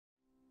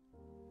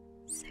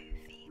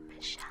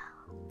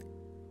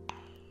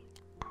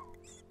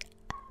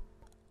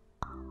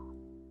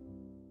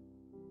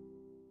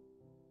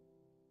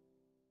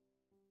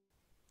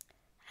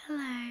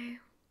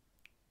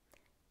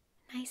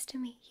nice to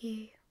meet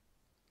you.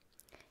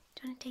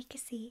 Do you want to take a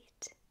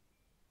seat?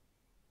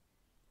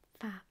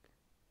 Fab.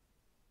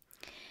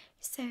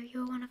 So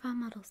you're one of our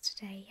models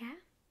today, yeah?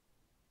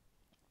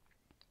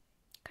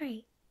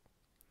 Great.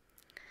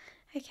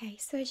 Okay,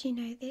 so as you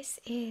know, this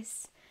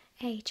is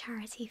a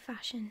charity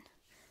fashion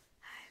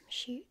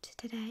shoot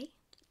today.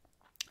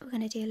 We're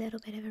going to do a little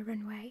bit of a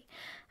runway,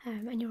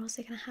 and you're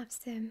also going to have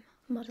some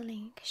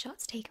modelling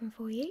shots taken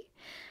for you.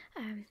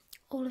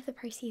 All of the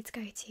proceeds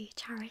go to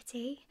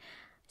charity,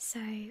 so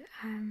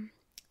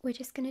we're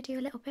just going to do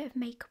a little bit of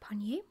makeup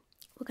on you.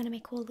 We're going to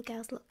make all the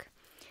girls look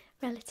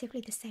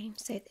relatively the same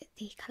so that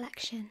the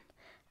collection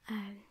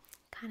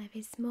kind of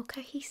is more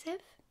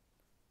cohesive.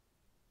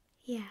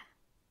 Yeah.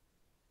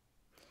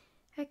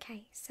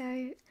 Okay,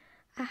 so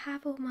I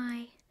have all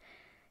my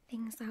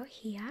things out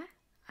here.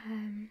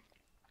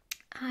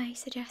 I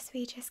suggest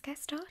we just get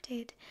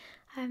started.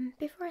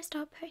 Before I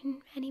start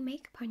putting any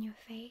makeup on your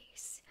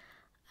face,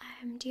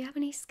 do you have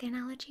any skin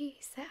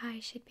allergies that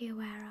I should be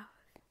aware of?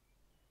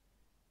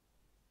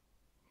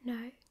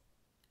 No?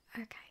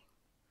 Okay.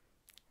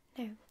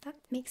 No, that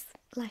makes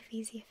life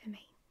easier for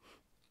me.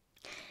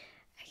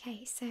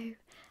 Okay, so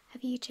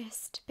have you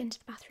just been to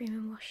the bathroom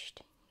and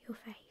washed your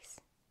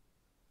face?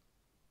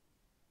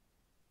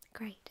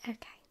 Great,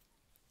 okay.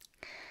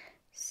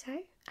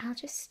 So I'll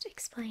just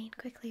explain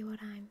quickly what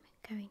I'm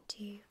going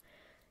to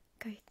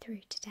go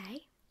through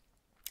today.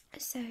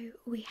 So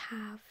we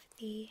have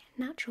the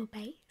natural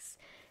base.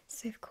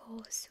 So of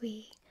course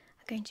we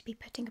are going to be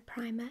putting a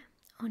primer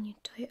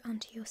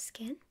onto your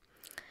skin.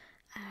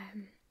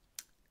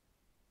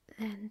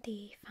 Then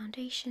the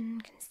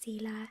foundation,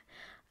 concealer.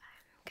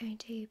 I'm going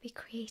to be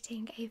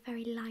creating a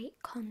very light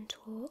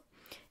contour.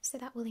 So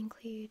that will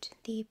include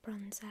the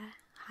bronzer,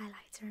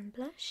 highlighter and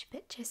blush,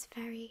 but just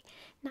very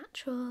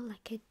natural,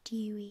 like a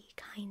dewy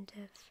kind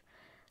of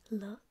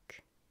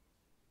look.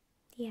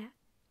 Yeah.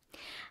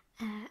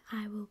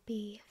 I will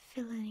be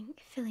filling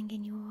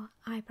in your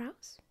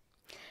eyebrows.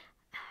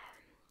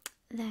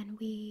 Then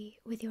we,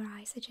 with your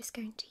eyes, are just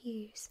going to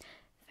use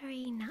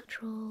very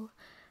natural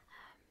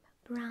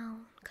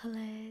brown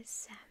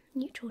colours,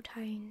 neutral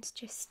tones,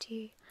 just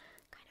to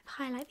kind of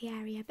highlight the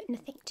area, but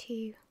nothing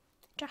too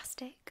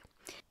drastic.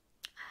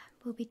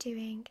 We'll be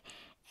doing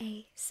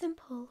a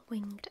simple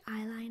winged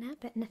eyeliner,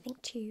 but nothing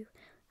too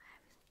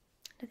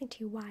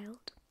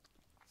wild.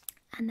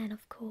 And then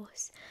of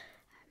course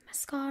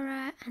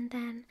mascara, and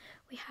then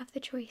we have the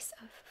choice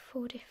of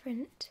 4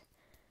 different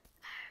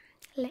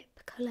lip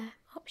colour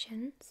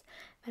options,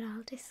 but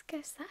I'll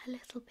discuss that a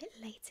little bit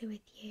later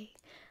with you.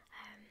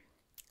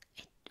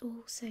 It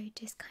also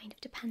does kind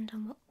of depend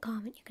on what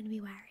garment you're going to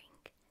be wearing.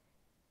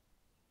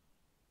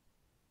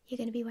 You're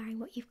going to be wearing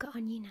what you've got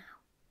on you now.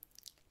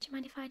 Do you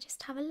mind if I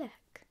just have a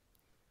look?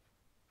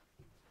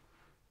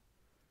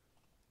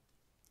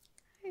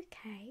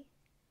 Okay.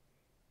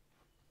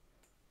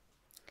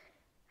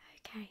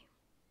 Okay.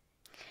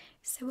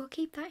 So we'll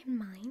keep that in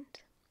mind.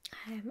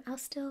 I'll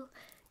still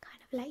kind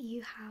of let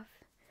you have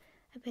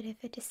a bit of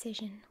a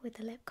decision with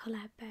the lip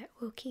colour, but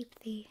we'll keep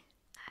the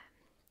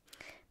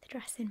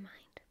dress in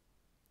mind.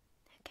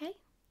 Okay?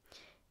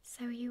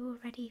 So are you all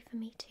ready for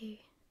me to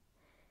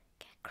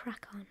get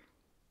crack on?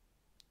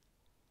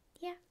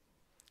 Yeah?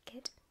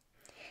 Good.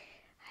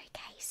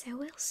 Okay, so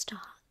we'll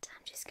start.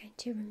 I'm just going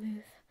to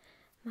remove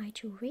my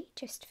jewellery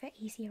just for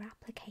easier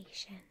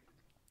application.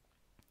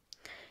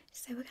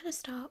 So we're going to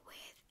start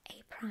with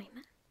a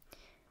primer.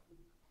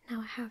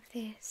 Now I have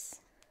this.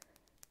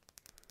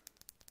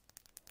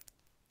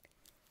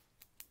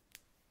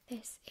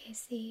 This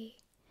is the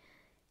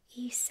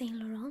Yves Saint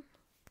Laurent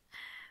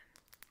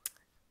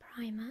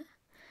primer, and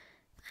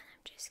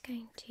I'm just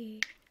going to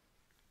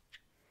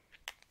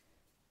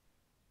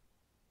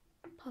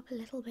pop a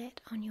little bit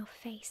on your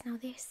face. Now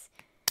this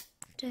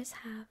does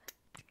have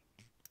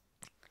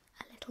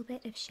a little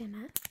bit of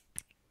shimmer.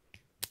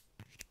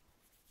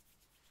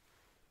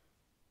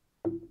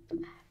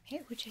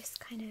 It will just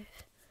kind of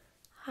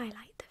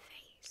highlight the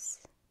face.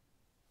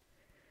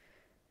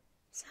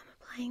 So I'm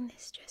applying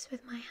this just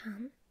with my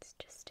hands,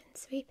 just in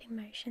sweeping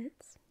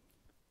motions.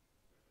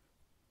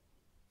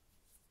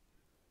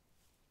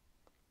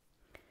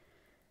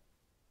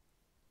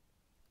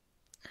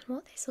 And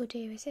what this will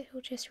do is it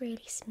will just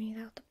really smooth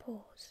out the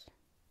pores.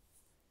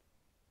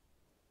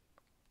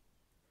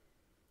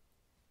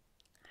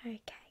 Okay,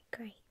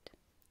 great.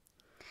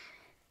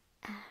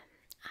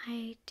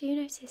 I do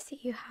notice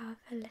that you have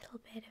a little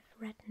bit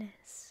of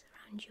redness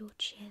around your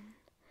chin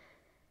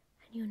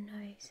and your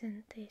nose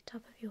and the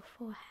top of your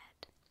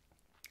forehead.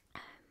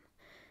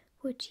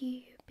 Would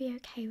you be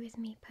okay with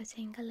me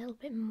putting a little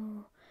bit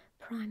more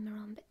primer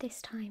on, but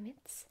this time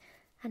it's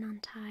an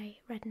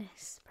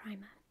anti-redness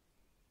primer?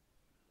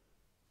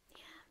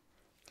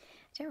 Yeah.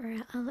 Don't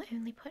worry, I'll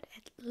only put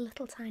a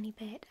little tiny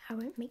bit. I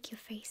won't make your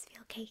face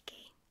feel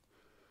cakey.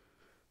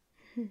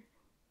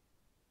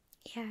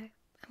 Yeah,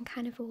 I'm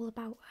kind of all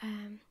about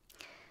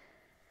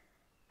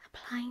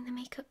applying the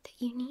makeup that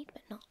you need,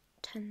 but not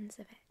tons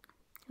of it.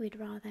 we'd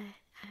rather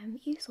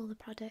use all the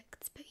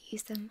products but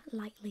use them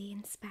lightly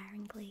and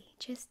sparingly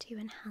just to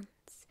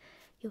enhance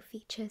your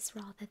features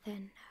rather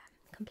than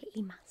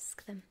completely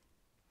mask them.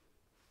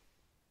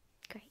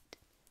 Great.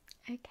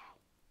 Okay.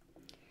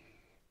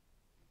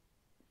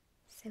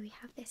 So we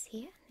have this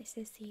here. This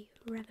is the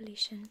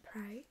Revolution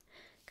Pro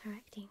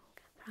Correcting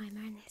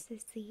Primer, and this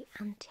is the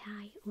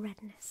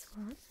anti-redness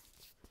one.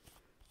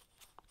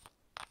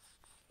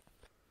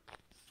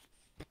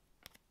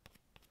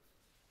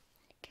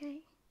 Okay.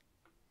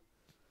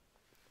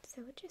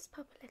 So we'll just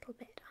pop a little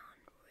bit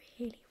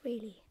on,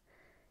 really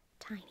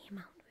tiny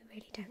amount. We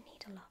really don't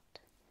need a lot.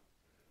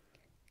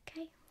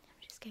 Okay, I'm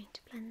just going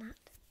to blend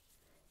that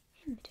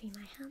in between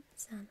my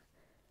hands and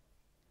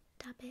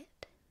dab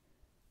it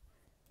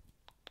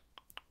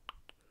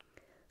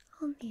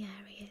on the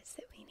areas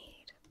that we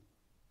need.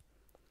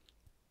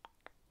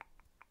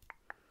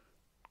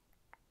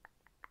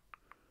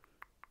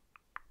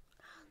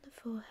 On the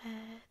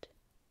forehead.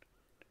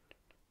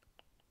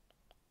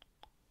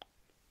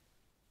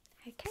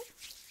 Okay,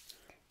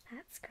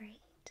 that's great.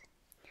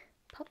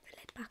 Pop the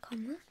lid back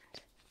on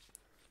that.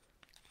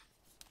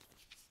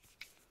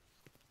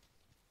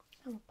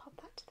 And we'll pop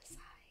that to the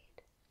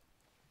side.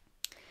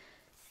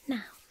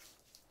 Now,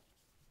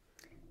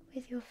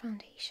 with your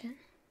foundation,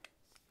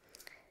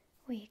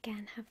 we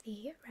again have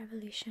the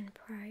Revolution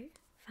Pro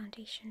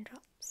foundation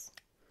drops.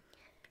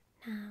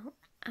 Now,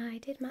 I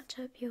did match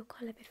up your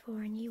colour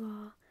before and you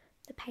are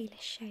the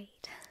palest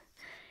shade.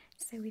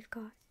 So we've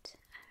got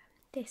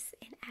this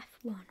in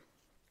F1.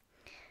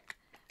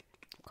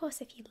 Of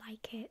course, if you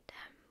like it,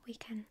 we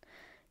can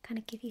kind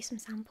of give you some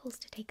samples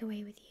to take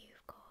away with you,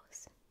 of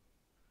course.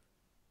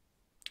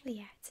 But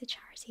yeah, it's a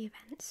charity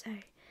event, so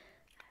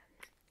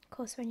of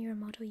course when you're a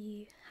model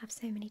you have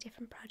so many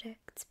different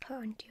products put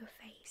onto your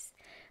face.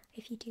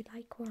 If you do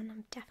like one,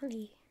 I'm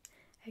definitely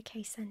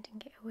okay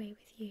sending it away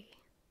with you.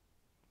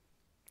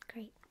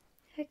 Great.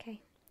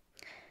 Okay,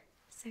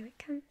 so it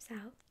comes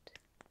out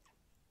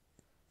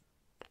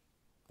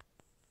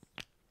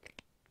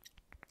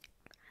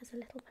as a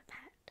little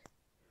pipette.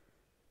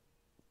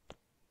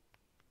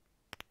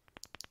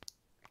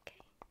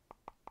 Okay,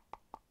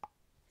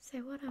 so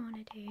what I want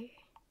to do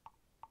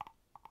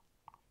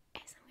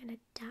is I'm going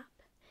to dab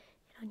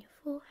it on your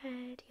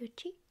forehead, your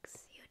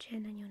cheeks, your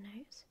chin and your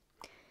nose,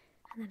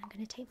 and then I'm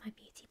going to take my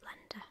beauty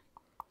blender.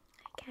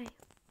 Okay.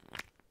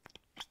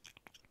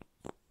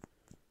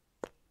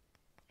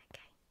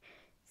 Okay,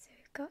 so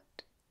we've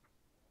got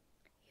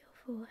your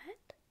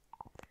forehead,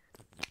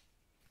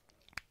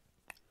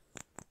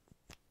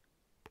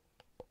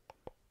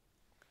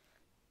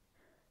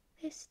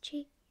 this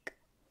cheek,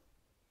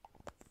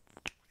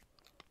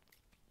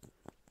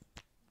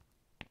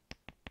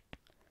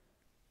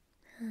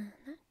 and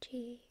that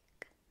cheek,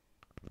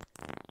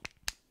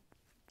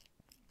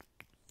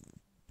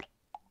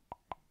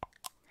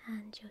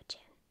 and your chin.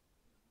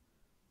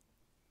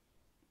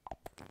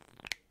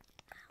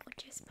 I'll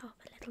just pop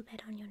a little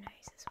bit on your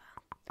nose as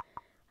well.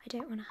 I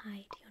don't want to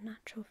hide your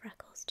natural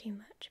freckles too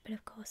much, but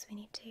of course we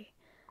need to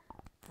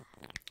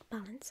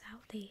balance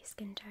out the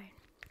skin tone.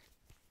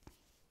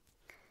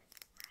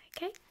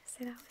 Okay,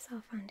 so that was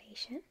our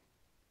foundation.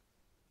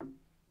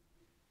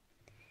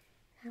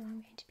 Now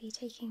I'm going to be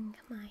taking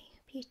my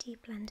beauty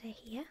blender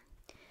here.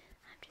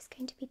 I'm just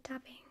going to be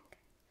dabbing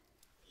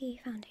the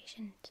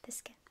foundation to the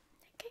skin.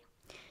 Okay,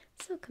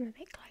 so we'll come a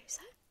bit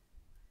closer.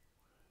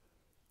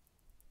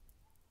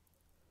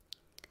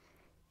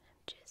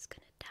 I'm just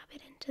going to dab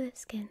it into the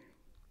skin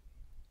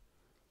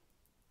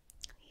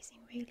using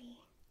really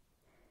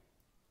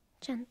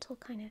gentle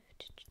kind of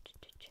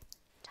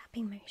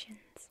tapping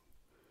motions.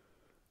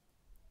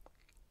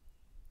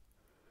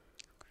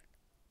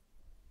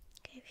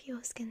 If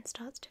your skin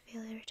starts to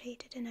feel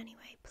irritated in any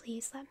way,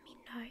 please let me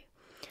know.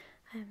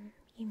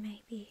 You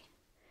may be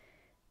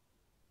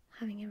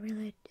having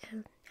an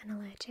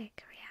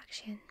allergic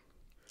reaction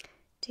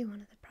to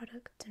one of the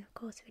products, and of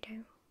course we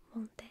don't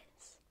want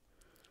this.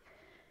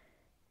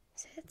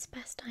 So it's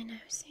best I know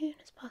as soon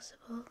as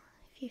possible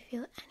if you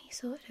feel any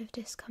sort of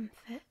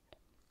discomfort,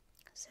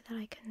 so that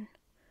I can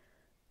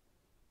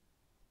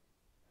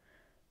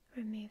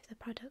remove the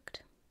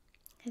product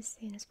as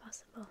soon as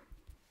possible.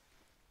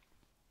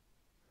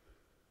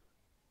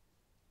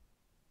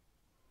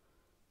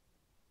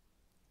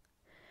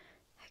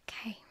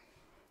 Okay,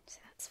 so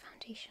that's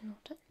foundation all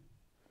done.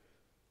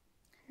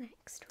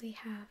 Next we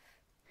have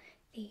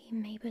the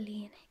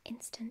Maybelline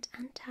Instant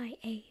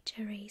Anti-Age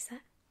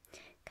Eraser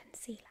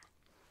Concealer.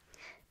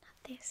 Now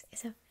this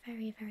is a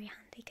very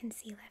handy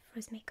concealer for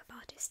us makeup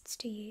artists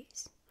to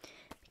use,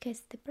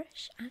 because the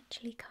brush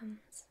actually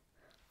comes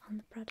on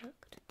the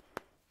product.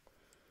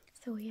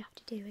 So all you have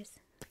to do is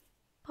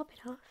pop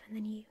it off and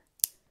then you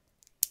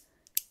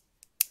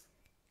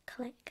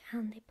click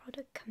and the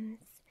product comes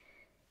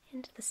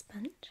into the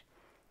sponge.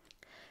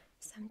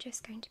 So I'm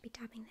just going to be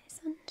dabbing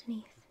this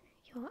underneath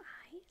your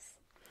eyes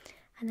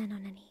and then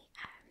on any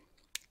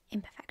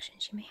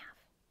imperfections you may have.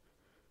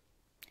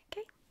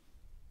 Okay,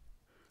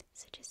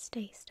 so just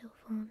stay still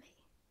for me.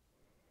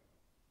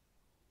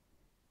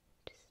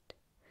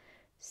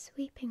 Just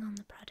sweeping on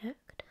the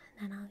product,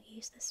 and then I'll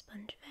use the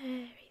sponge very,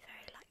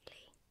 very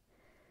lightly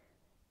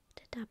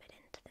to dab it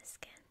into the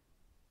skin.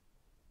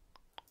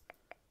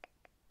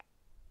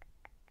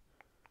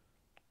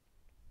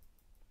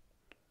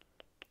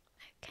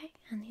 Okay,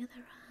 and the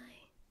other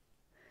eye,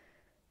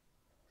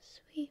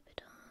 sweep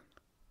it on,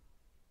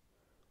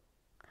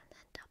 and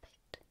then dab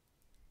it.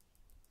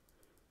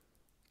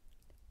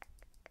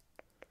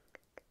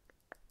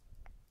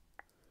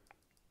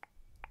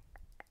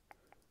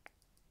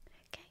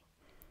 Okay,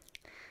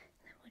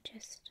 and then we'll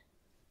just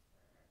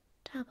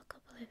dab a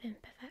couple of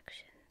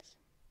imperfections.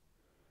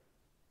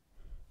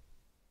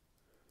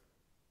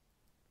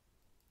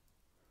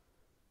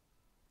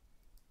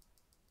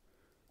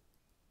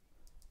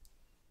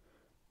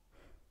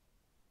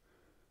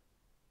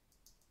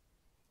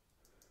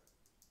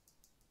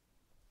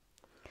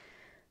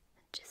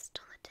 Just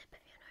on the tip of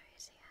your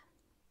nose here.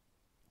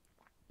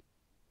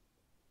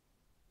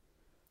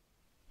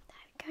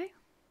 There we go.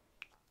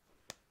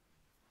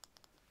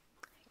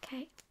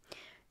 Okay,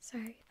 so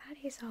that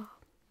is our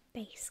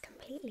base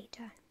completely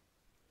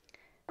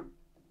done.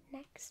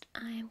 Next,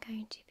 I am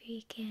going to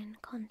begin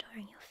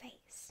contouring your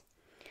face.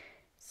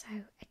 So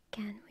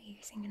again, we're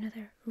using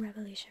another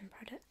Revolution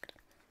product,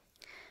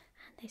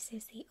 and this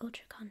is the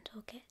Ultra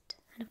Contour Kit,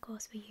 and of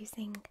course we're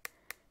using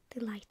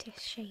the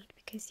lightest shade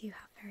because you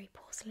have very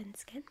porcelain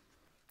skin.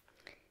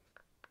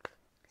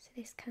 So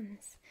this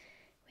comes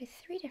with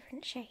 3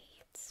 different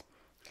shades.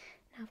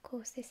 Now of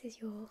course this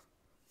is your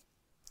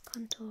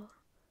contour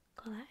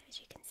colour. As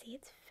you can see,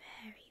 it's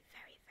very,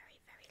 very, very,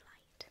 very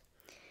light.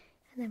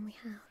 And then we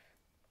have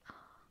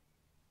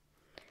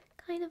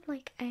kind of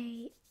like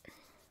it's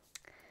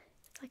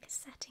like a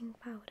setting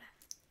powder.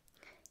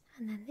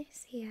 And then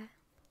this here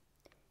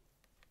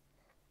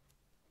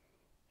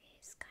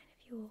is kind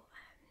of your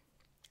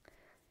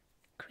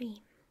cream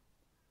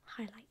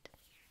highlight.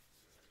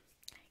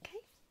 Okay,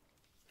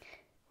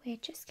 we're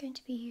just going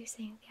to be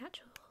using the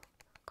actual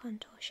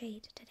contour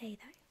shade today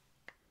though.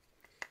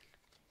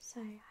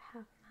 So I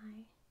have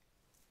my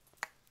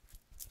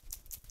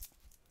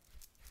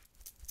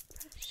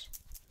brush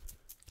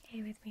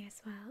here with me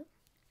as well,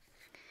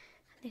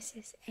 and this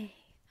is a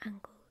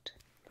angled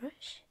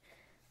brush,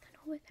 and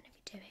all we're going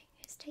to be doing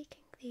is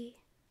taking the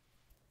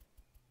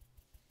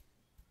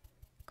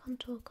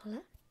contour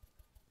colour,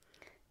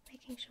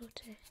 making sure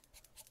to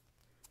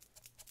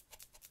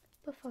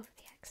buff off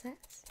the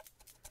excess.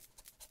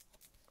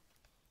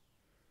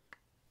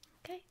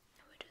 Okay,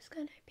 and we're just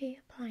going to be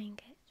applying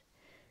it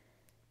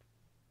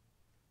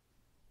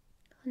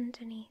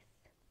underneath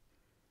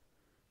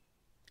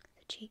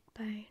the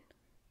cheekbone.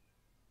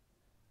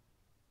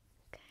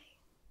 Okay,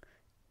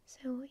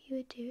 so what you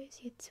would do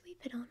is you'd sweep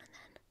it on and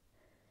then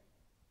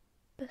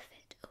buff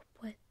it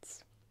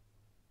upwards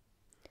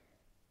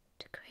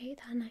to create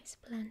that nice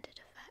blended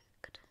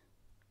effect.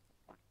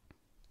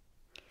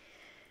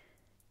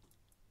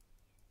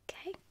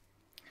 Okay,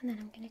 and then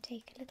I'm going to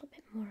take a little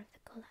bit more of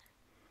the colour,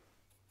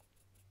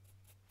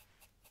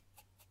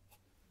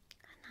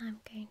 and I'm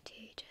going to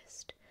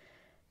just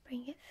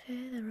bring it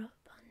further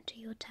up onto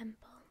your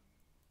temple,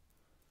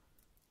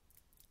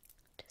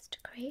 just to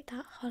create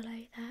that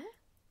hollow there.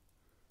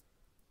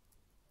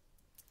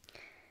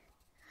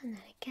 And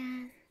then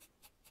again,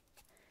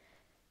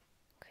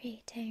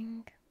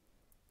 creating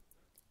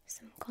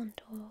some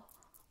contour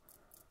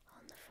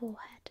on the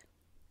forehead.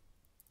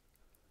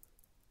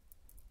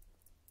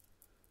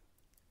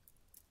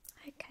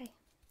 Okay,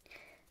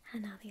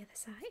 and now the other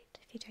side,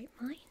 if you don't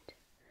mind.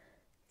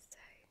 So,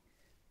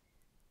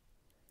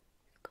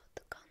 we've got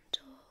the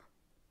contour.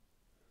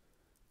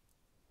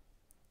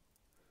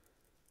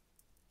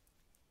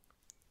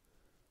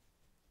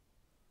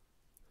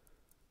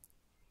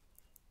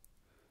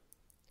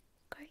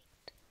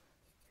 Great.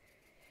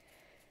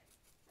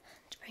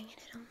 And bringing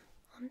it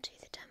onto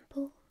the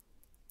temple.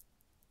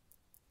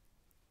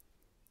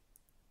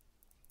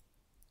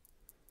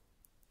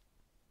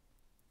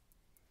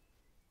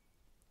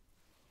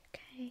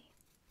 Okay,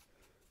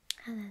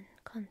 and then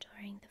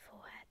contouring the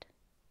forehead.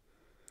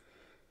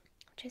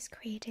 Just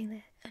creating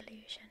the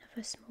illusion of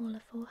a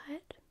smaller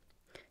forehead.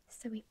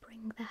 So we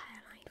bring the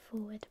hairline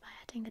forward by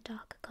adding a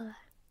darker colour.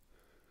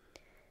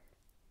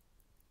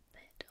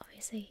 But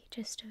obviously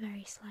just a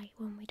very slight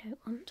one. We don't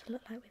want to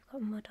look like we've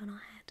got mud on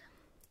our head.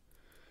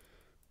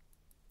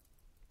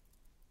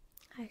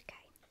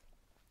 Okay,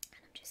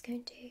 and I'm just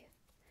going to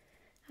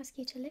ask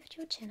you to lift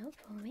your chin up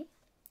for me.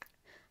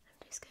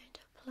 I'm just going to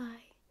apply,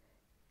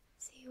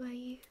 see where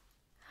you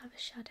have a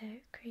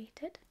shadow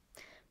created.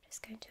 I'm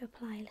just going to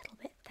apply a little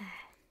bit there.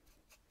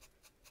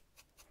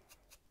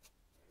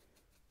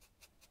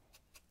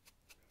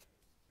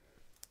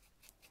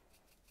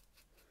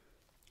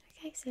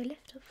 Okay, so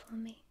lift up for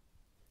me.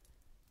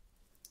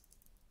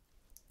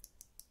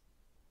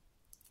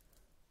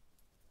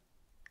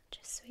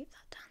 Just sweep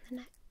that down the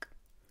neck.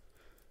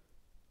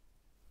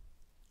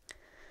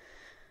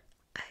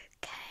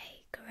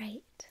 Okay,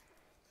 great.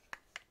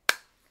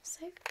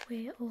 So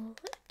we're all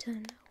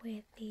done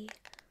with the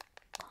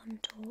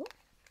contour.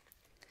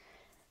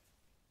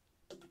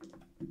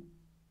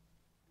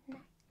 Now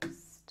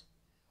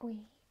we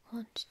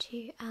want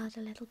to add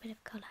a little bit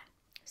of colour.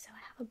 So I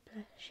have a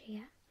blush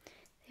here.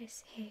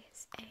 This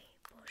is a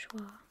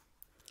Bourjois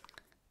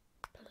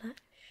blush,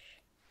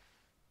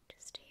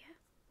 just here.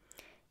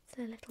 It's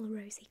a little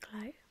rosy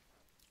glow.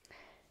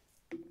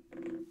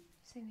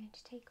 So I'm going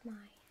to take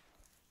my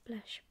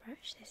blush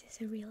brush. This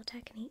is a Real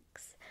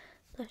Techniques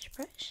blush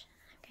brush.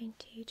 I'm going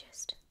to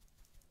just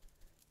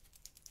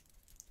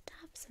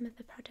dab some of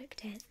the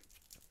product in.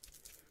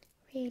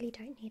 Really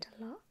don't need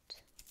a lot.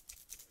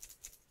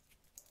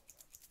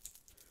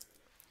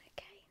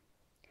 Okay,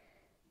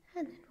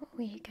 and then what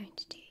we are going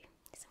to do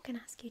is I'm going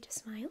to ask you to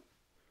smile,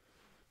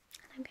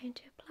 and I'm going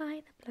to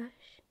apply the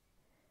blush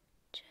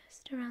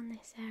just around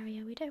this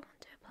area. We don't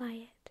want to apply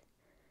it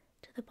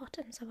to the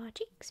bottoms of our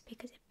cheeks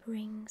because it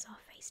brings our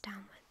face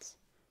downwards.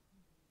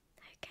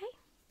 Okay,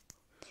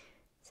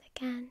 so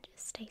again,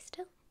 just stay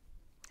still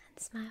and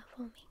smile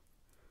for me.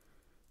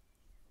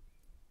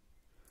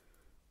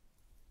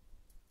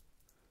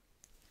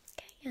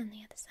 Okay, and the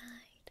other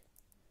side.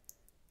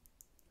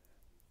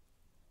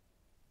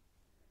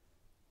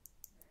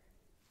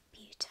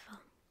 Beautiful.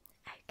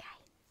 Okay.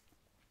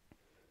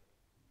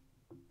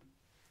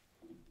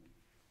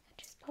 I'll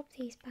just pop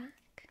these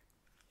back.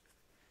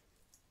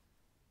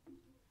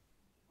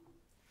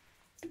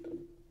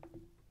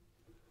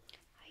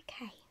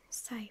 Okay,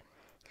 so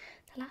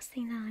the last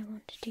thing that I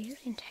want to do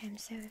in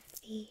terms of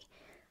the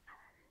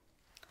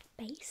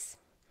base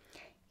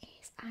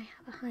is I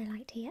have a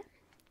highlight here.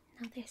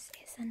 Now this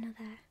is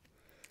another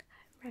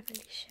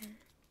Revolution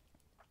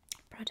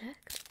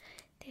product.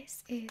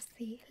 This is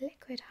the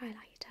liquid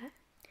highlighter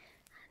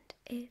and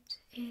it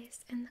is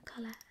in the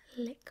colour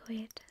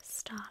Liquid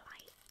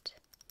Starlight.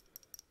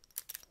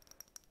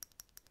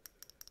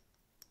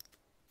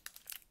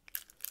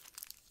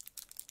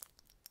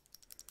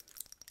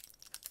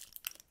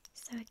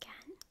 So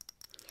again,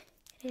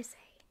 it is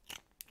a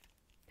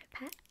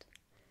pipette,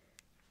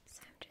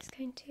 so I'm just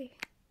going to, you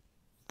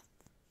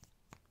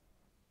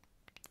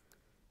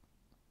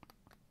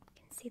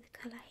can see the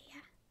colour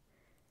here.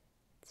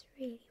 It's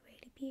really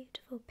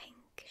beautiful pink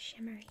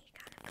shimmery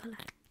kind of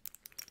colour.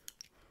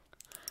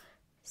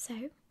 So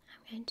I'm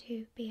going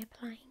to be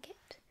applying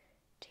it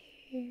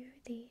to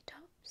the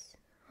tops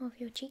of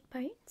your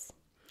cheekbones,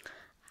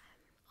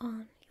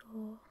 on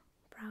your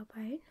brow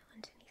bone,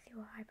 underneath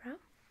your eyebrow,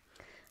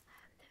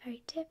 the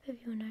very tip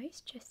of your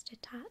nose, just a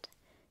tad,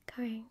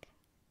 going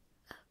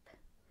up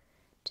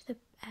to the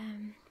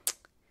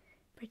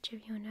bridge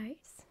of your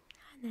nose,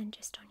 and then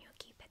just on your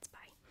cupid's bow.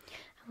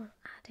 And we'll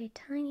add a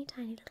tiny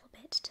little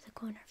bit to the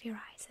corner of your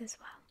eyes as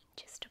well,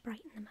 just to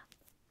brighten them up.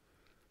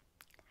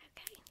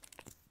 Okay.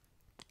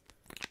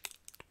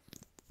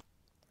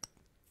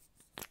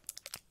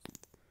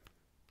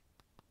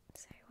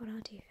 So what I'll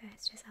do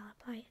first is I'll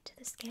apply it to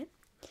the skin.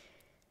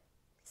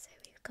 So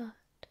we've got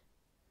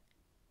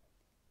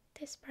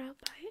this brow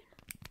bone,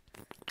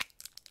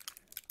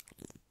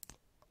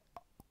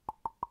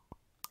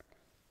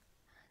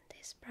 and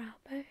this brow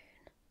bone,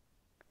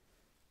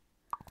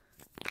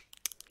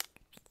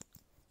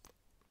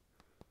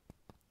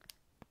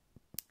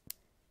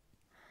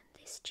 and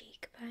this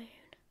cheekbone,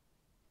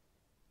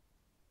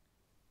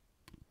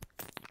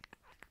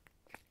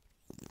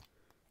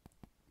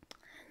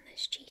 and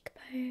this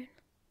cheekbone,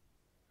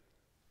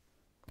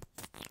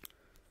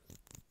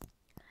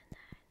 and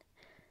then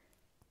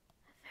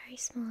a very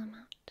small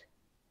amount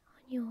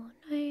on your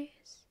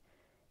nose,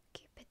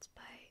 cupid's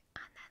bow,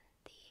 and then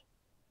the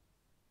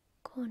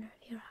corner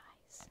of your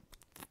eyes.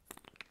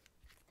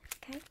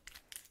 Okay,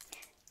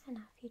 and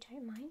now if you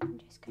don't mind, I'm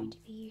just going to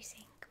be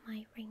using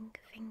my ring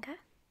finger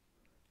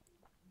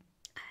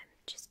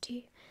just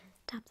to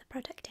dab the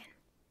product in.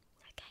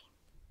 Okay.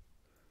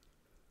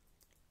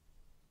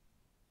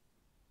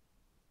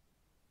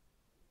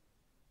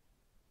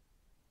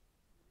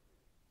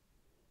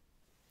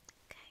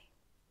 Okay.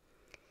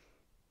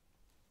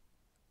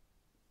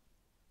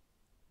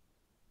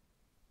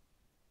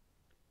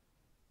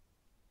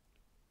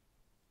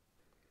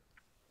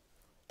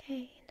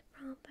 Okay, the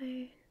brow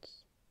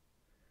bones,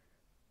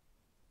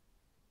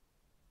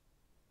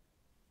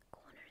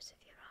 corners of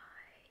your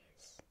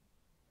eyes,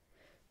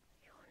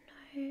 your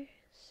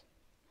nose,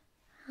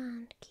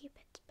 and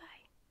cupid's bow.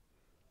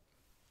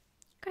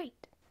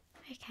 Great.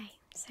 Okay,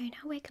 so now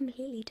we're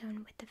completely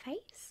done with the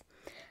face.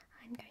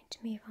 I'm going to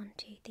move on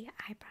to the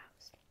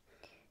eyebrows.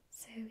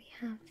 So we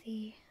have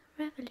the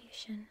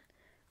Revolution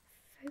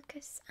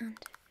Focus and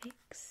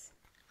Fix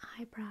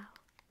Eyebrow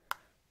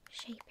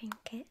Shaping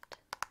Kit,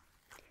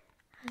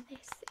 and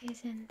this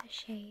is in the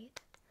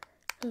shade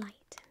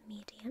Light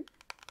Medium.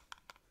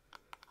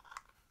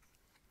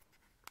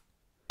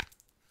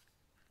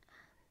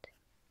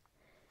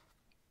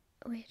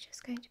 And we're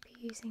just going to be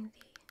using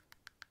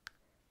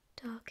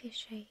the darkest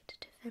shade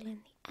to fill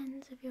in the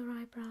ends of your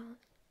eyebrows,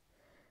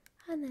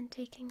 and then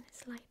taking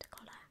this light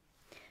colour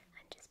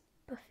and just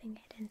buffing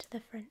it into the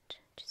front,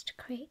 just to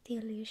create the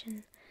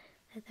illusion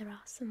that there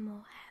are some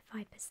more hair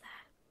fibres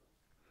there.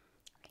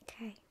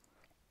 Okay,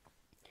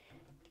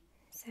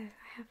 so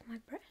I have my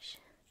brush.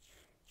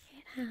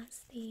 It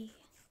has the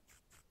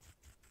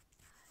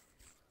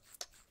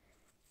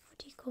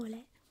do you call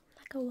it?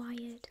 Like a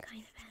wired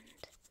kind of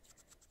end,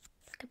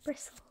 like a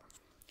bristle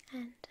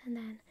end, and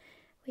then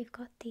we've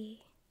got the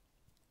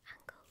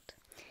angled.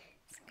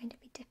 So I'm going to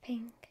be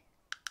dipping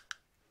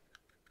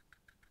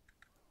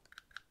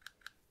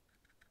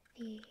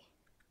the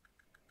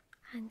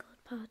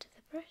angled part of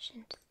the brush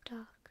into the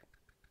dark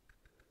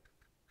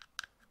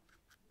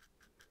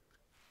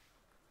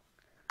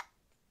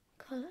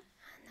colour,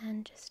 and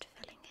then just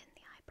filling in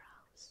the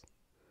eyebrows.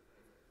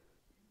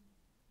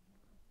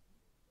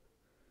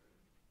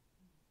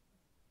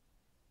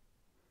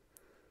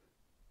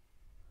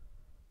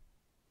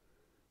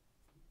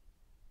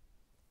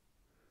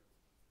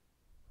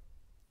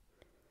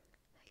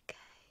 Okay.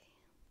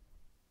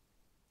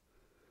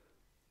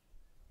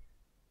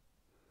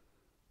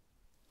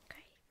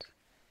 Great.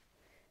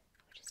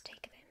 We'll just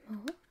take a bit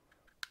more.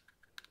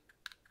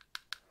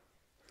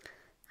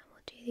 And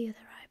we'll do the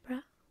other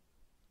eyebrow.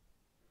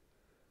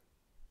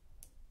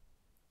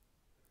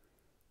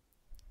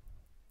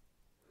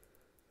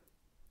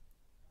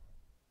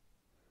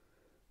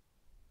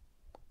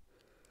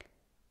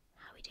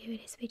 How we do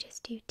it is we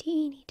just do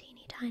teeny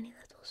tiny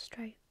little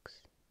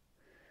strokes.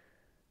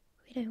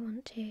 We don't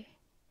want to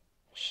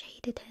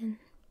shade it in.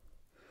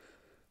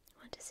 We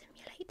want to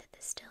simulate that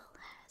there's still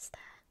hairs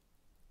there.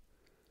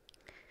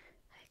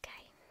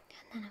 Okay,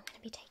 and then I'm going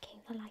to be taking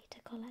the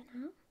lighter colour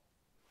now.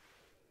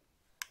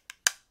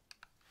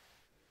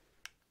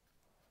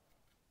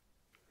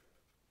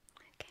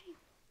 Okay,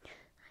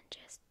 and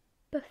just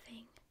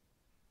buffing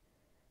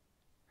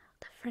out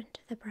the front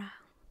of the brow.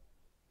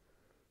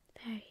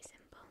 Very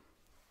simple.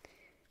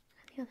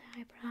 And the other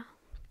eyebrow.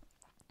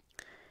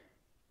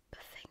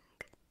 Buffing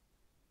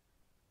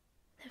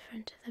the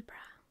front of the brow.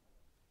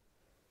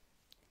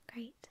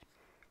 Great.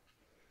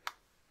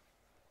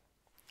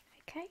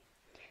 Okay,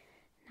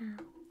 now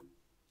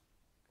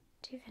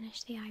to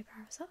finish the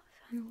eyebrows off,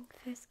 I'm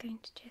first going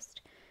to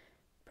just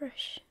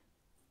brush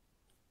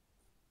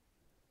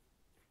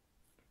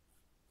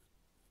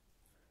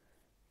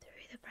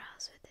through the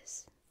brows with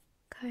this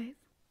comb.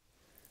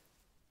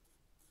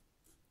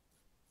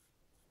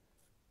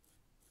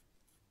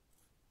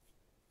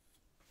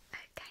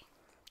 Okay,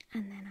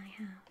 and then I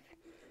have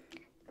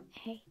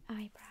a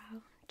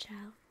eyebrow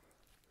gel.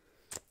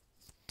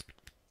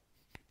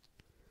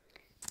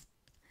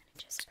 It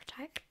just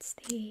protects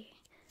the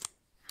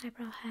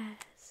eyebrow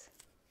hairs.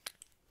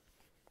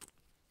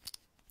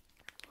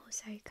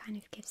 Also kind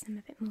of gives them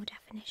a bit more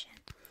definition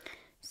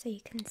so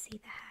you can see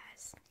the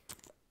hairs.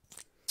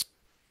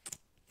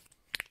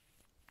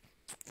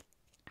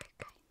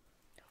 Okay,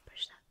 I'll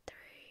push that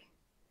through.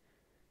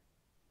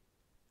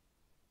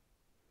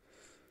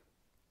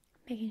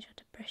 Making sure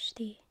to brush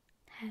the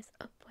hairs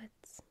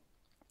upwards,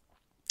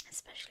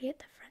 especially at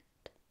the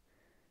front.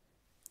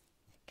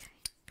 Okay.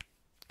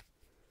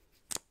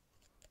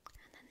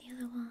 And then the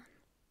other one.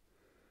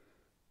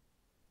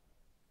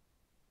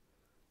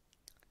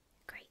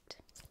 Great.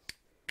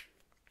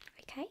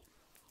 Okay,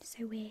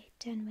 so we're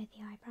done with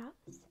the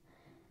eyebrows.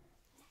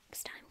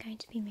 Next I'm going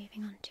to be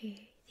moving on to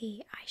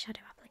the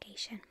eyeshadow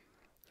application.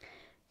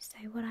 So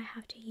what I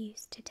have to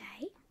use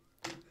today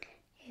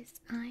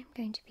is I'm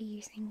going to be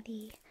using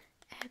the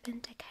Urban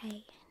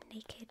Decay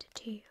Naked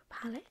 2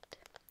 palette.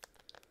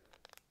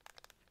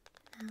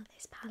 Now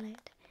this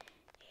palette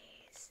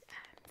is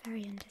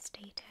very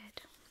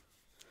understated.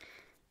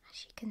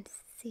 As you can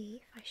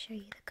see, if I show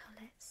you the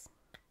colours,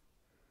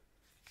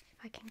 if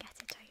I can get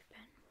it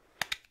open,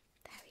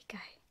 there we go.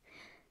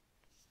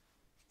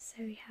 So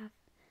we have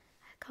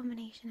a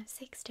combination of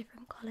 6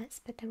 different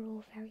colours, but they're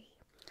all very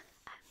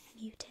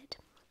muted.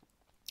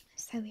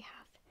 So we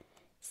have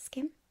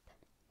Skimp,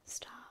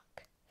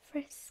 Stark,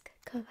 Frisk,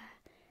 Cover,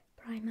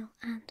 Primal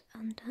and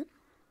Undone.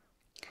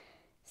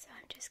 So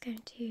I'm just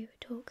going to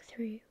talk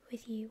through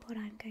with you what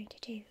I'm going to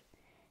do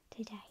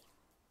today.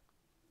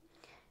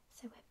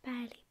 So we're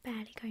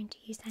barely going to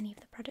use any of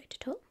the product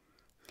at all,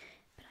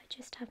 but I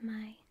just have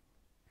my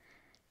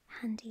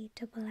handy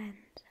double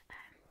end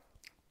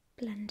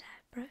blender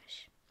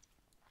brush,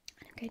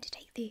 and I'm going to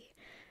take the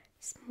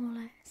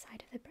smaller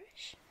side of the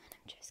brush and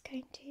I'm just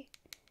going to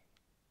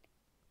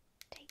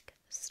take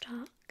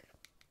Stark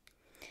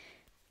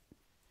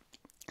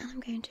and I'm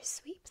going to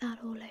sweep that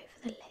all over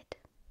the lid.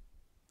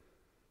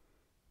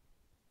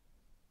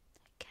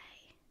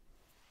 Okay,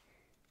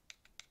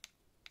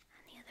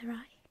 and the other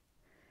eye,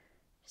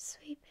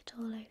 sweep it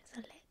all over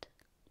the lid.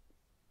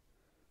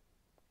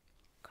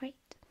 Great.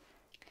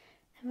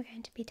 Then we're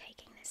going to be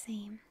taking the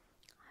same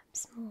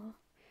small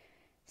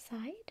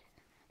side,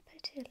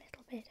 put a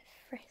little bit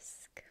of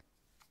Frisk.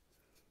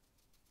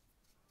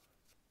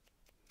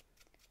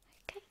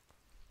 Okay,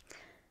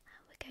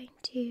 and we're going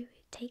to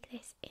take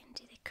this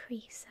into the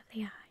crease of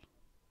the eye.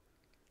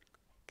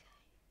 Okay,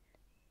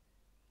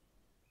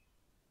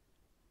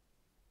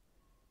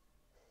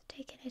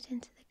 taking it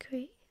into the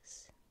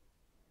crease.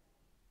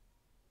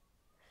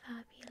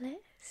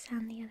 Fabulous,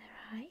 and the other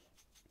eye.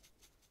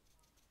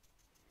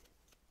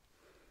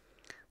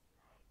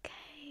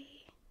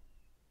 Okay,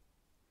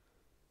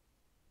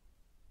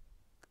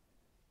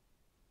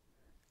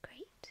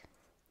 great.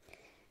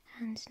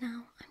 And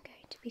now I'm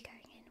going to be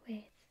going in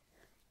with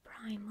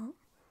Primal,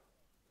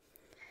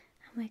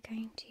 and we're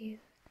going to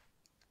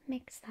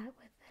mix that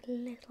with a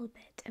little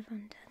bit of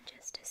Undone,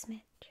 just a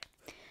smidge.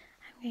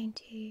 I'm going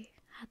to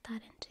add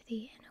that into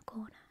the inner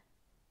corner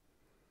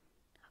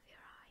of your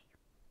eye,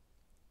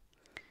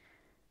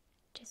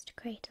 just to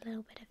create a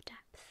little bit of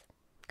depth,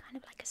 kind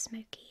of like a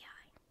smoky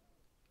eye.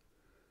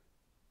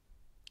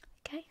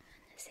 Okay,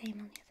 and the same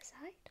on the other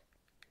side.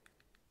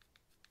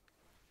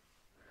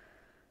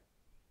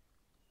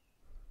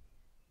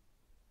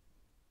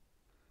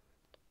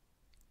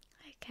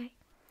 Okay,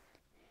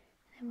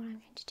 and then what I'm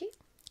going to do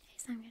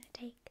is I'm going to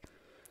take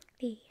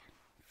the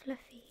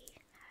fluffy,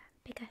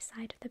 bigger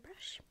side of the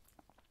brush,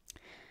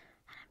 and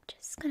I'm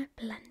just going to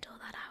blend all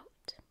that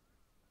out.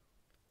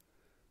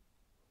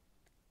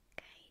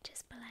 Okay,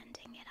 just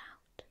blending it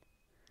out.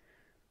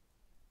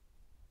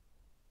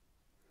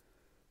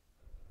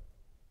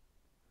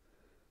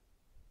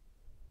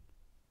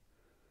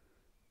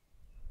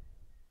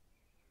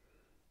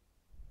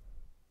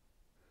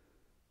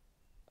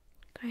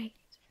 Great.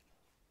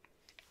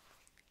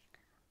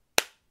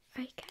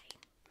 Okay,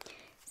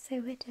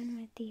 so we're done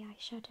with the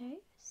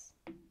eyeshadows.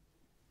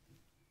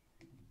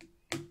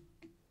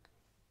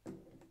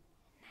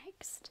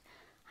 Next,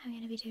 I'm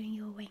going to be doing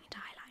your winged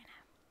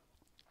eyeliner.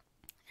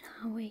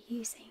 Now we're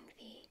using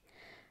the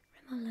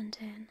Rimmel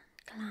London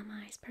Glam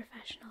Eyes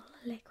Professional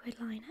Liquid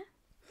Liner.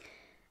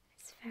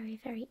 It's very,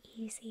 very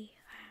easy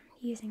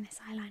using this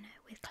eyeliner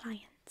with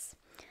clients.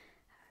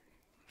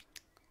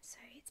 So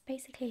it's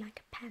basically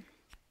like a pen.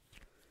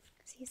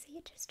 So you see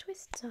it just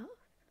twists off.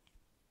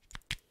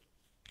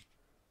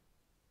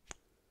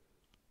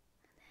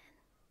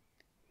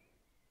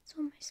 It's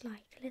almost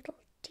like a little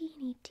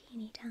teeny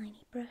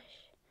tiny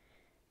brush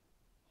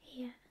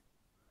here,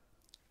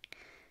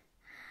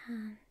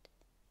 and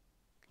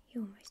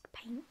you almost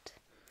paint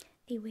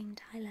the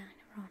winged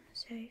eyeliner on.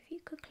 So if you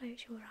could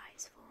close your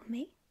eyes for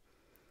me,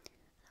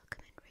 I'll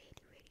come in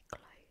really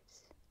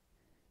close.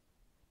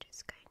 We're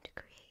just going to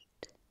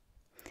create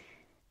the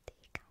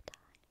cat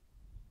eye.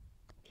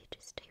 If you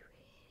just stay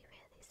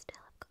really still,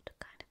 I've got to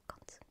kind of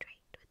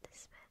concentrate with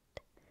this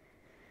bit.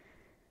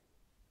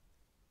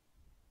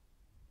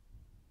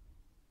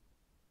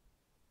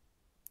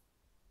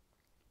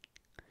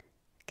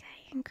 Okay,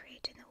 and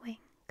creating the wing.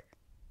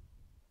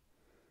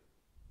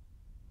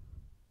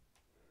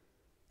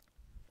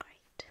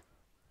 Great.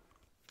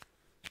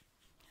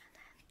 And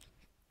then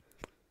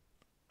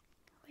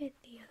with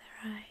the other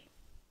eye.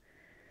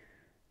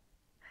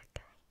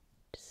 Okay,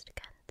 just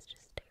again,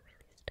 just stay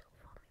really still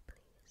for me,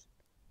 please.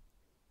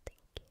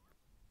 Thank you.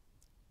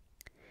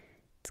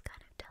 It's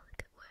kind of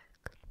delicate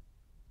work.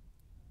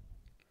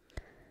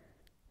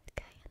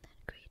 Okay, and then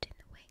creating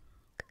the wing.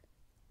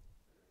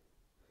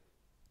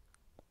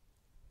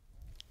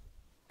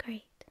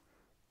 Great.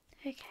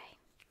 Okay,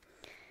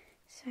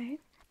 so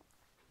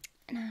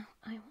now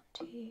I want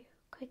to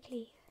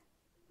quickly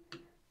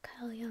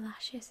curl your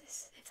lashes,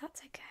 if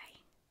that's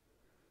okay.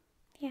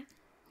 Yeah,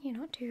 you're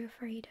not too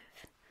afraid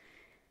of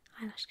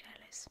eyelash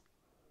curlers.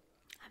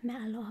 I've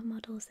met a lot of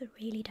models that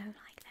really don't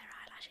like their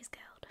eyelashes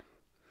curled.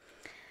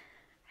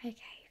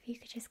 Okay, if you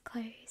could just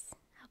close,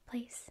 I'll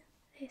place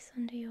this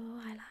under your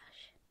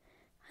eyelash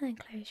and then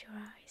close your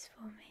eyes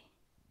for me.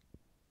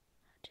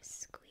 I'll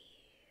just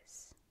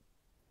squeeze,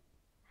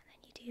 and then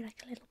you do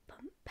like a little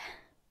bump.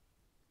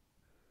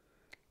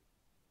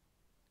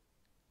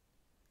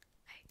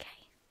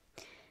 Okay,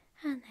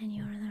 and then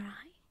your other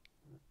eye.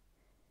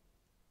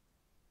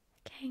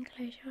 Okay, and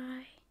close your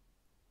eye,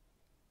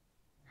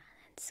 and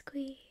then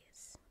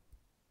squeeze.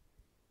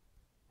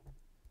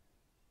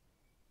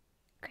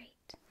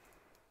 Great.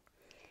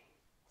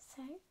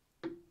 So,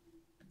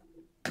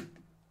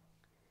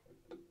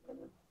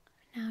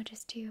 now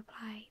just to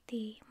apply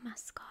the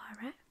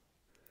mascara.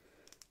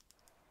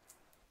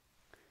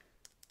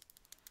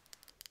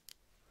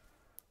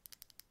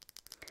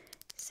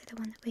 So the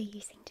one that we're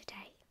using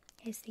today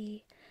is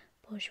the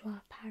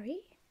Bourjois Paris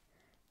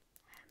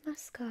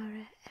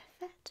Mascara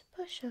Effect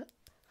Push Up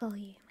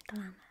Volume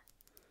Glamour.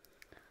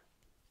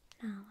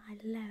 Now I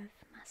love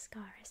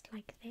mascaras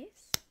like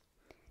this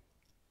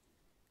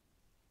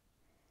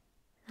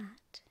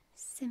that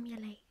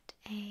simulate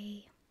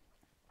a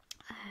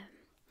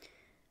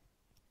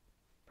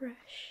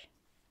brush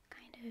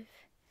kind of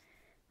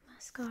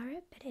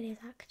mascara, but it is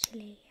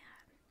actually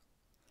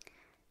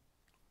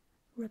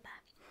rubber.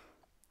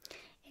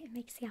 It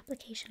makes the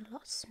application a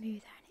lot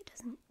smoother and it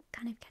doesn't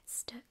kind of get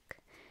stuck.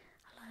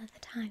 A lot of the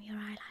time your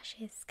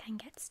eyelashes can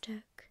get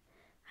stuck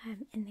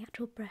in the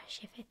actual brush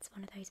if it's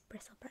one of those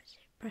bristle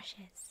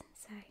brushes.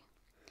 So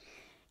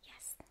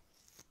yes,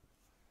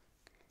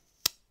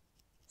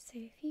 so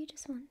if you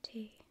just want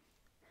to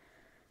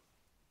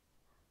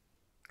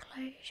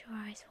close your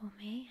eyes for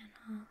me and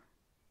I'll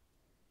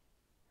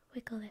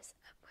wiggle this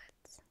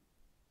upwards.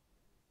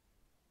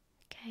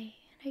 Okay,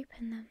 and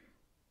open them.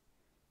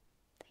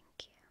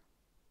 Thank you.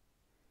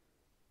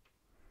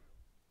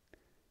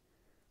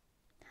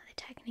 Now the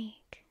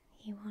technique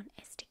you want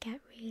is to get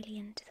really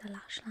into the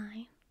lash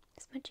line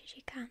as much as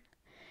you can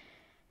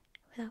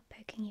without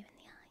poking you in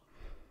the eye.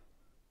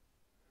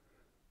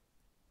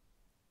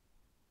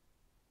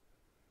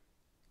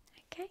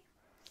 Okay,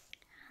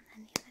 and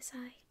then the other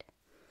side.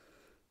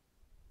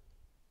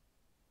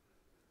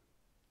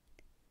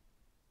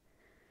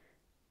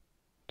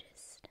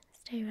 Just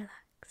stay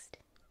relaxed.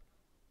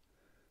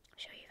 I'm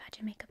sure you've had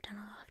your makeup done a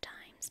lot of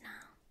times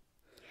now.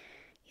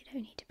 You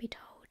don't need to be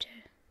told to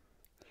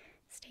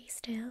stay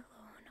still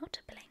or not to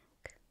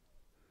blink.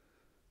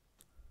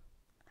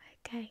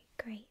 Okay,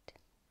 great.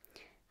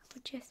 I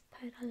will just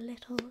put a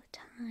little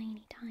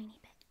tiny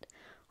bit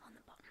on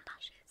the bottom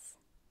lashes.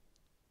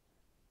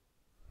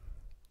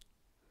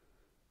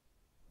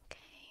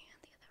 Okay,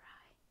 and the other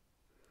eye.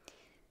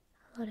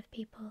 A lot of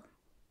people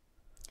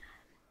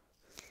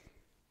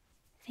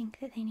think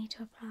that they need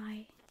to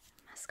apply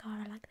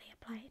mascara like they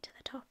apply it to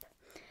the top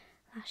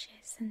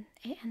lashes, and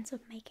it ends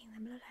up making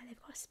them look like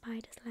they've got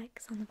spider's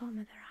legs on the bottom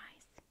of their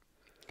eyes.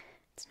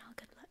 It's not a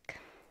good look.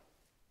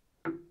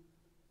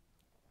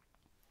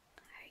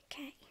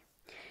 Okay,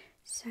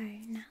 so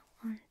now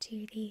on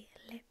to the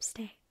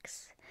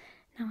lipsticks.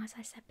 Now, as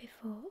I said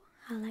before,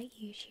 I'll let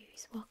you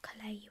choose what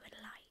colour you would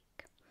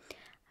like,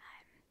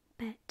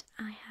 but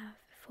I have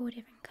 4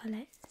 different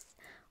colours,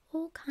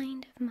 all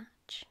kind of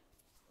match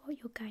what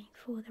you're going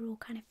for. They're all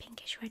kind of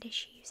pinkish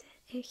reddish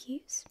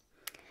hues,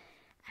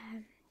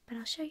 but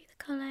I'll show you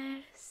the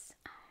colours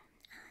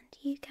and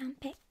you can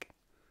pick.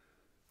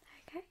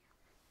 Okay,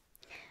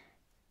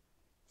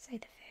 so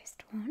the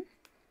first one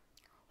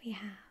we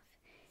have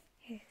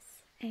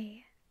is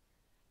a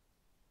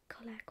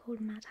colour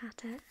called Mad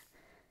Hatter,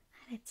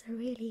 and it's a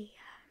really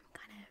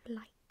kind of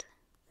light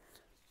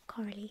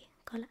corally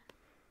colour.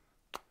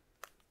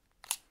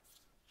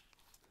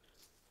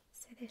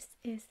 So this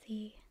is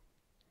the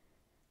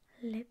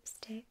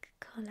lipstick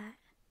colour.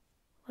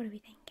 What are we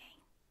thinking?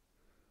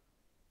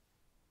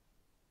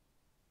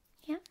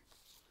 Yeah?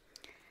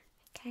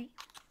 Okay,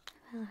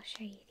 well, I'll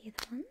show you the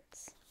other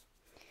ones.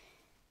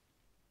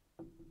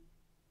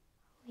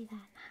 We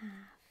then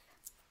have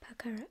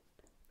Pucker Up,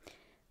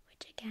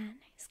 which again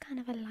is kind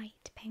of a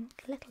light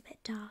pink, a little bit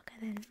darker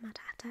than Mad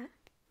Hatter.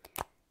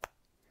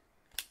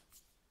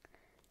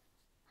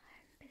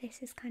 But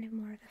this is kind of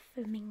more of a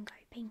flamingo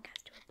pink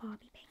as to a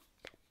Barbie pink.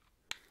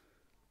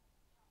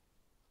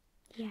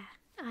 Yeah,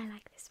 I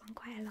like this one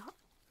quite a lot.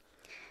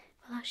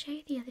 Well, I'll show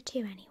you the other 2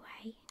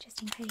 anyway,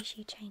 just in case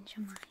you change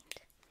your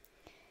mind.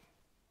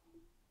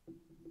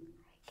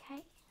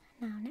 Okay,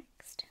 now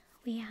next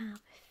we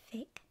have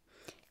Fig,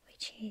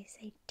 which is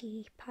a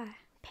deeper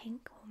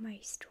pink,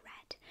 almost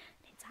red.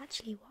 It's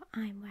actually what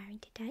I'm wearing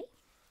today.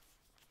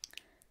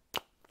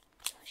 So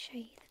I'll show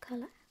you the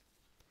colour.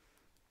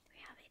 We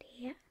have it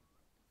here.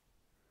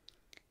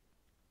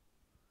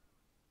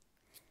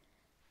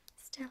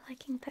 Still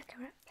liking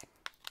Pucker Up.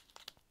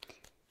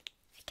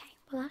 Okay,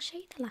 well, I'll show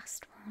you the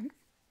last one.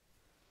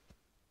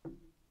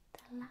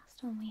 The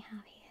last one we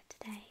have here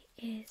today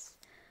is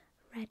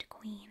Red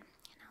Queen.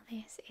 Now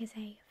this is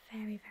a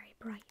very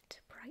bright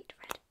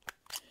red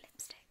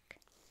lipstick.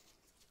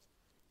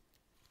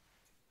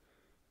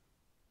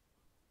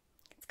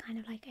 It's kind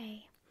of like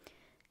a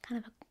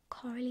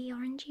corally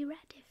orangey red,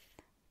 if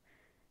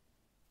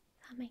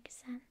that makes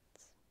sense.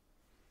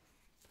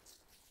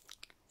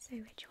 So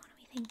which one are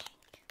we thinking?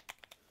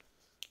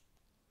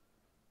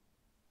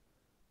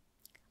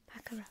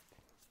 Pucker Up.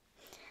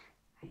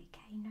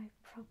 Okay, no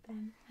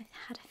problem. I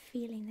had a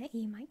feeling that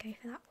you might go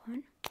for that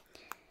one.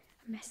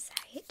 I must say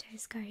it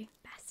does go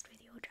best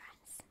with your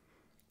dress.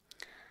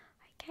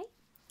 Okay,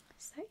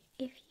 so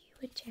if you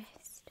would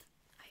just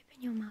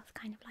open your mouth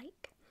kind of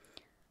like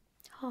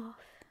half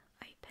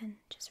open,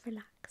 just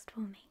relaxed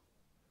for me.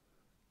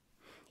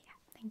 Yeah,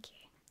 thank you.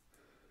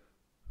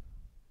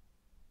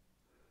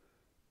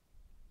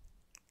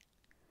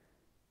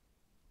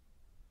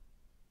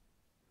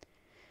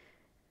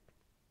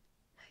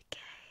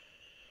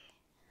 Okay,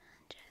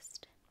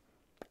 just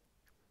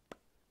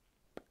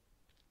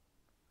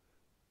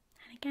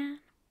and again.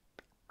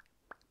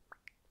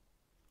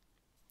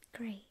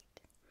 Great.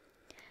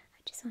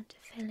 I just want to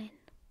fill in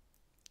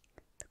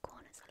the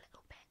corners a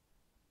little bit.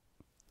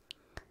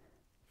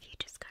 If you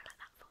just go like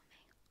that for me.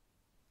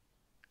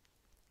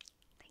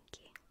 Thank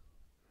you.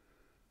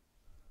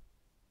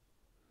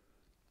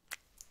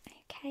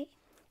 Okay.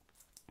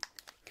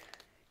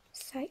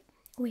 So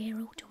we're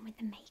all done with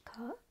the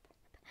makeup.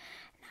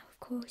 Now, of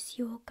course,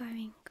 you're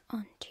going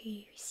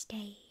onto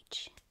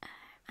stage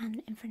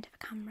and in front of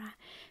a camera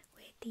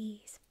with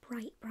these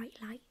bright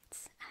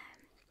lights.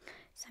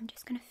 So I'm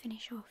just going to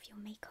finish off your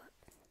makeup.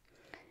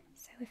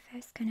 So we're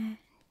first going to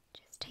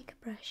just take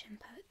a brush and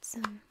put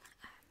some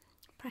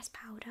pressed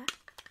powder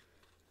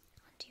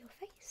onto your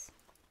face.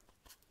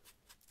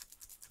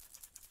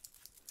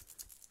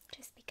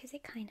 Just because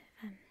it kind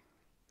of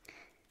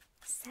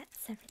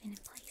sets everything in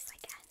place, I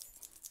guess.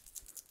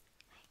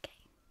 Okay.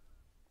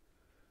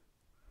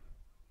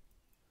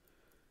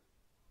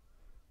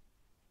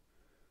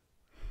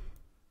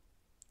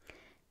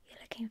 You're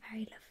looking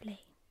very lovely.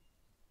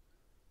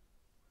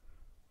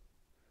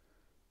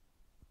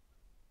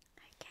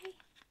 Okay.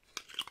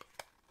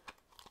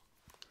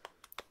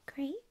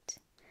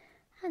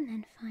 And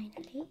then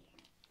finally,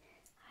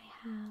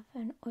 I have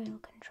an oil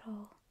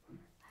control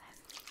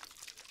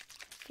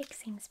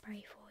fixing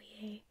spray for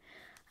you.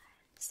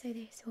 So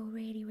this will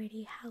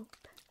really help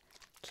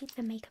keep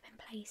the makeup in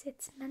place.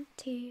 It's meant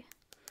to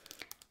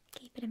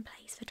keep it in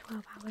place for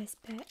 12 hours,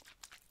 but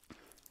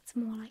it's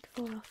more like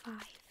 4 or 5.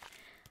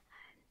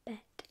 But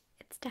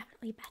it's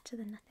definitely better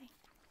than nothing.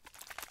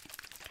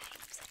 Okay,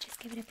 so just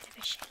give it a bit of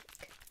a shake.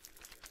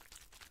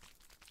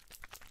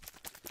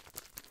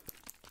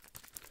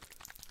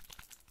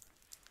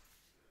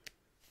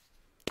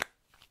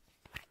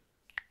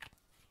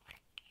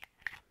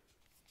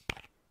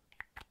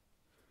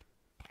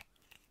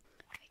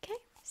 Okay,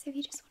 so if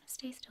you just want to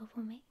stay still for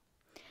me,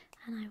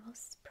 and I will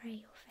spray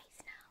your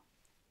face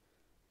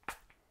now.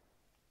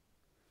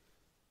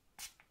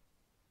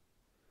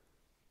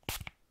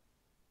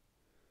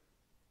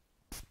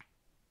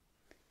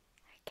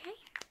 Okay,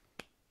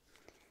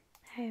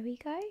 there we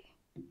go.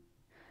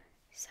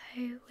 So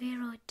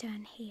we're all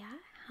done here.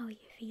 How are you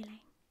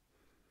feeling?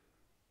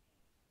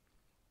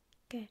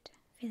 Good.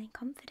 Feeling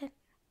confident?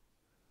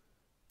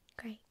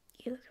 Great.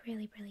 You look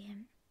really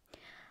brilliant.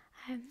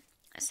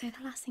 So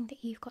the last thing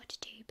that you've got to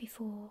do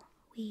before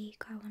we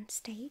go on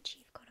stage,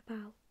 you've got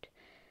about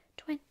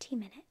 20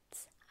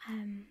 minutes.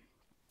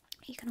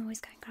 You can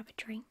always go and grab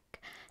a drink.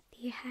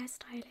 The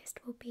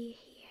hairstylist will be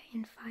here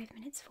in 5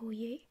 minutes for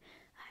you,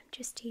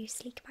 just to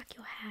sleek back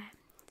your hair.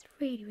 It's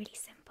really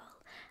simple.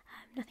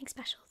 Nothing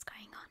special is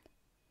going on.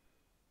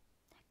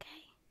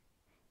 Okay,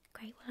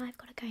 great. Well, I've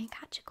got to go and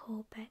catch a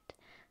call, but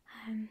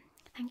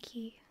thank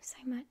you so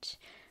much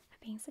for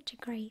being such a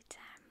great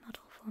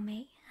model for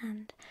me,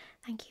 and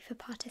thank you for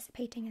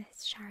participating in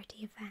this charity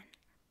event.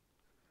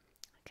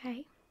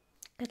 Okay,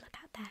 good luck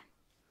out there.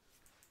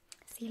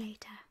 See you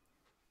later.